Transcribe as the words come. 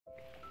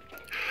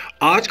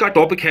आज का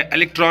टॉपिक है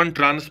electron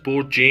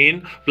transport chain,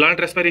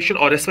 plant respiration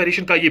और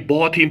रेस्पिरेशन का ये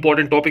बहुत ही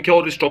इंपॉर्टेंट टॉपिक है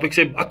और इस टॉपिक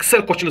से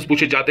अक्सर क्वेश्चंस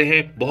पूछे जाते हैं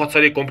बहुत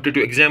सारे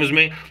कॉम्पिटिटिव एग्जाम्स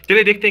में।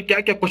 चलिए देखते हैं क्या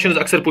क्या क्वेश्चंस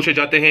अक्सर पूछे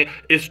जाते हैं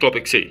इस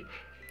टॉपिक से।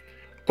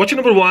 Question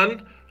number 1,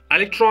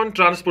 electron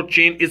transport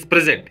chain is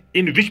present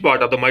in which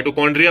part of the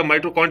mitochondria.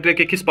 Mitochondria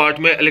के किस पार्ट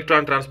में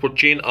इलेक्ट्रॉन ट्रांसपोर्ट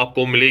चेन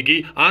आपको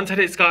मिलेगी? आंसर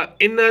है इसका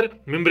inner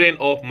membrane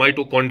of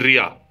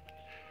mitochondria.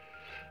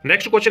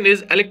 Next question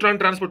is electron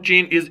transport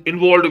chain is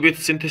involved with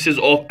synthesis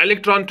of.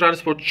 Electron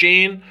transport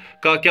chain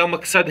का क्या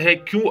मकसद है?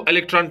 क्यों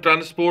इलेक्ट्रॉन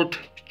ट्रांसपोर्ट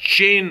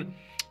चेन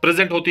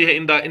प्रेजेंट होती है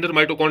in the inner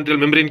mitochondrial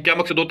membrane? क्या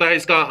मकसद होता है?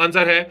 इसका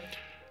आंसर है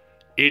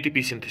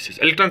ATP synthesis.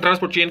 Electron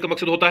transport chain का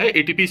मकसद होता है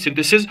एटीपी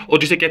सिंथेसिस और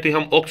जिसे कहते हैं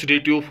हम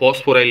oxidative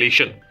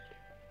phosphorylation.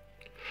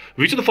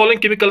 Which of the following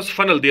chemicals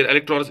funnel their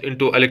electrons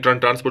into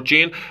electron transport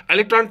chain?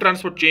 Electron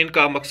transport chain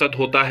का मकसद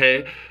होता है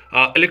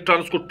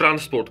इलेक्ट्रॉन्स को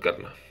ट्रांसपोर्ट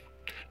करना।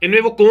 इनमें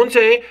वो कौन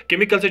से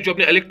केमिकल्स हैं जो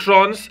अपने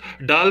इलेक्ट्रॉन्स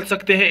डाल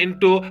सकते हैं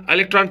into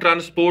electron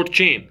transport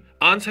chain?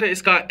 Answer है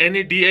इसका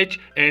NADH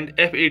and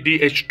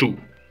FADH2।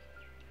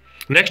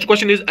 Next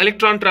question is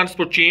electron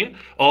transport chain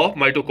of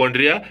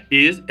mitochondria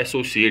is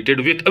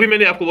associated with. अभी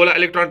मैंने आपको बोला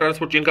इलेक्ट्रॉन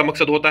ट्रांसपोर्ट चेन का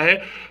मकसद होता है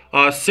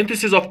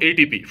synthesis of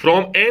ATP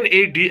from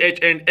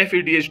NADH and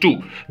FADH2।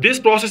 This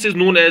process is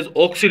known as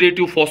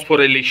oxidative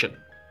phosphorylation.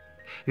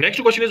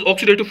 Next question is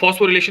oxidative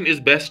phosphorylation is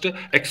best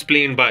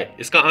explained bye.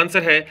 इसका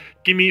answer है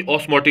किमी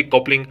ऑस्मोटिक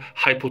कपलिंग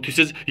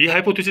हाइपोथेसिस। ये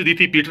हाइपोथेसिस दी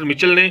थी Peter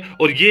Mitchell ने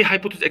और ये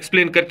हाइपोथेसिस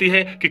एक्सप्लेन करती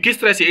है कि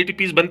किस तरह से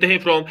ATPs बनते हैं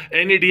फ्रॉम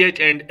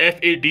NADH एंड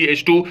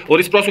FADH2 और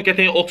इस प्रोसेस को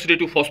कहते हैं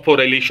oxidative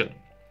phosphorylation.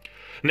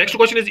 Next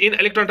question is in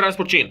electron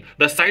transport chain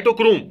the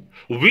cytochrome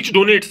which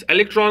donates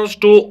electrons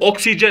to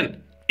oxygen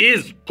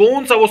is.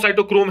 कौन सा वो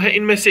साइटोक्रोम है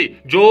इनमें से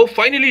जो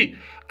फाइनली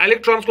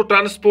इलेक्ट्रॉन्स को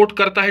ट्रांसपोर्ट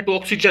करता है टू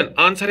ऑक्सीजन?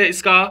 आंसर है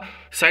इसका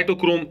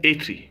cytochrome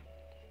A3।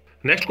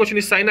 Next question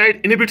is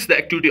cyanide inhibits the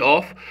activity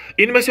of.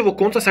 इनमें से वो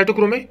कौन सा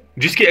साइटोक्रोम है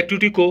जिसकी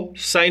एक्टिविटी को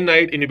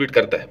साइनाइड इनहिबिट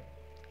करता है?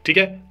 ठीक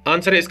है,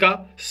 आंसर है इसका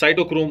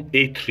साइटोक्रोम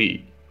A3।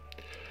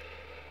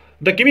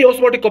 द किमी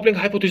osmotic coupling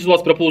hypothesis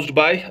was proposed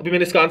by. अभी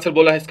मैंने इसका आंसर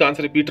बोला है, इसका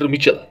आंसर है Peter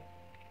Mitchell.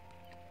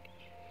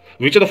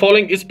 Which of the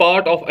following is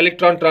part of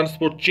electron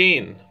transport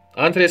chain?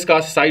 Answer है इसका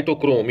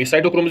साइटोक्रोम। ये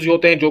साइटोक्रोम्स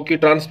होते हैं जो कि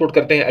ट्रांसपोर्ट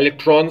करते हैं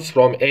electrons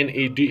from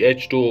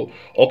NADH to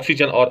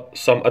oxygen और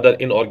सम अदर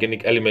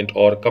इनऑर्गेनिक एलिमेंट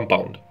और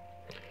compound.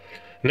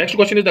 Next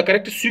question is the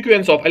correct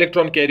sequence of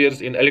electron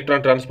carriers in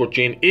electron transport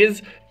chain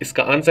is.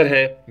 इसका आंसर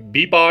है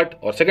बी पार्ट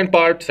और second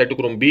part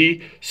cytochrome B,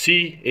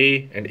 C, A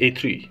and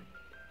A3।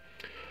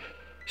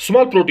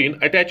 Small protein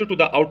attached to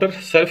the outer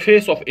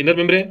surface of inner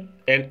membrane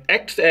and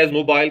acts as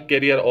mobile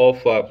carrier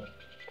of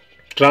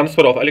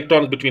transfer of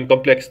electrons between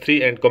complex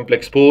 3 and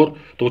complex 4।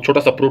 तो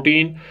छोटा सा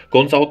protein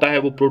कौन सा होता है?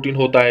 वो protein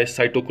होता है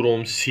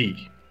cytochrome C।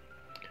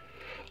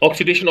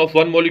 Oxidation of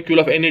one molecule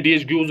of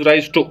NADH gives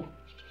rise to.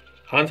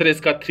 Answer है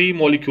इसका 3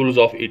 molecules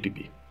of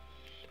ATP।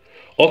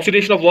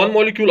 Oxidation of one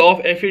molecule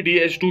of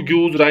FADH2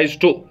 gives rise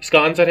to. इसका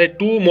आंसर है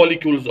 2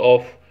 molecules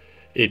of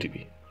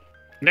ATP।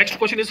 Next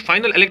question is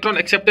final electron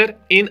acceptor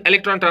in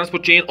electron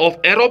transport chain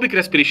of aerobic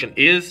respiration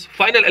is.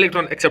 Final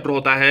electron acceptor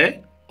होता है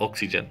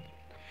oxygen.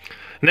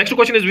 Next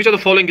question is which of the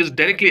following is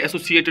directly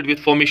associated with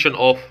formation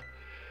of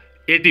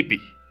ATP?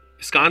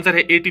 इसका answer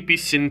है ATP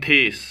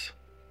synthase.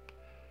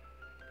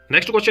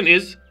 Next question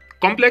is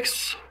complex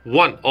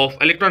 1 of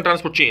electron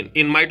transport chain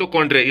in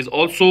mitochondria is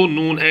also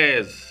known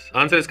as।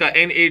 Answer इसका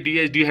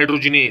NADH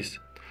dehydrogenase।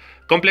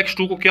 Complex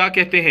 2 को क्या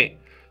कहते हैं?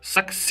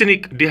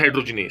 Succinic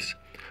dehydrogenase.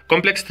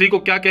 Complex 3 को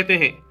क्या कहते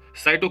हैं?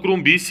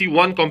 Cytochrome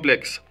BC1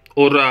 complex.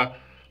 और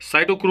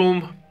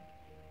साइटोक्रोम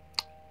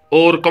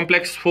और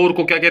कॉम्प्लेक्स 4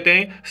 को क्या कहते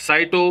हैं?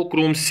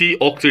 Cytochrome C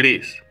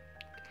oxidase.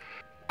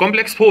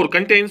 Complex 4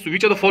 contains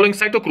which of the following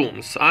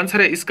cytochromes?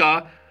 Answer है इसका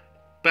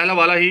पहला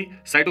वाला ही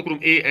cytochrome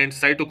A and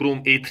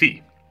cytochrome A3।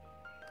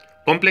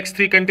 Complex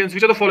 3 contains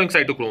which of the following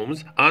cytochromes?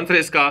 Answer है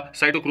इसका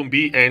cytochrome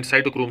B and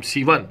cytochrome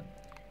C1।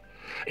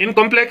 In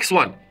complex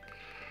 1,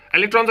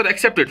 electrons are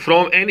accepted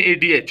from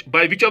NADH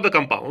by which of the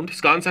compound?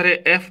 इसका answer है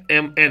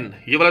FMN।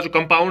 ये वाला जो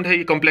compound है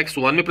ये complex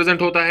 1 में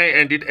प्रेजेंट होता है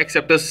and it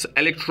accepts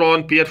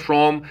electron pair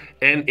from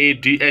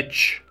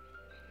NADH।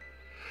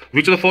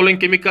 Which of the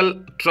following chemical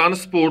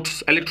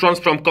transports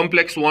electrons from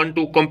complex 1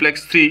 to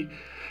complex 3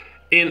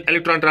 in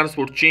electron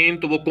transport chain?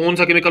 तो वो कौन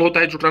सा केमिकल होता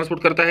है जो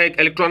ट्रांसपोर्ट करता है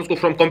इलेक्ट्रॉन्स को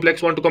फ्रॉम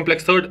कॉम्प्लेक्स 1 टू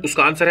कॉम्प्लेक्स 3?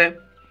 उसका आंसर है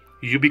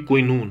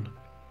यूबिक्विनोन।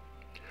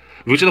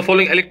 Which of the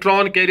following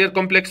electron carrier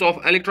complex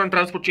of electron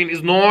transport chain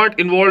is not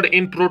involved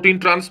in protein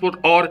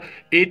transport और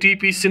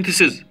ATP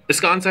सिंथेसिस?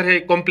 इसका आंसर है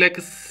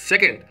complex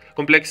second.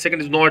 Complex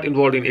second is not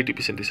involved in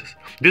ATP synthesis.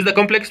 This is the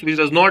complex which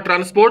does not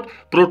transport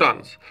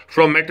protons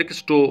from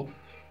matrix to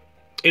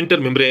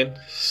intermembrane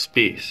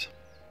space.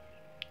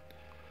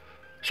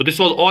 So this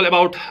was all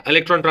about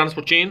electron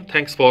transport chain.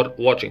 Thanks for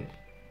watching.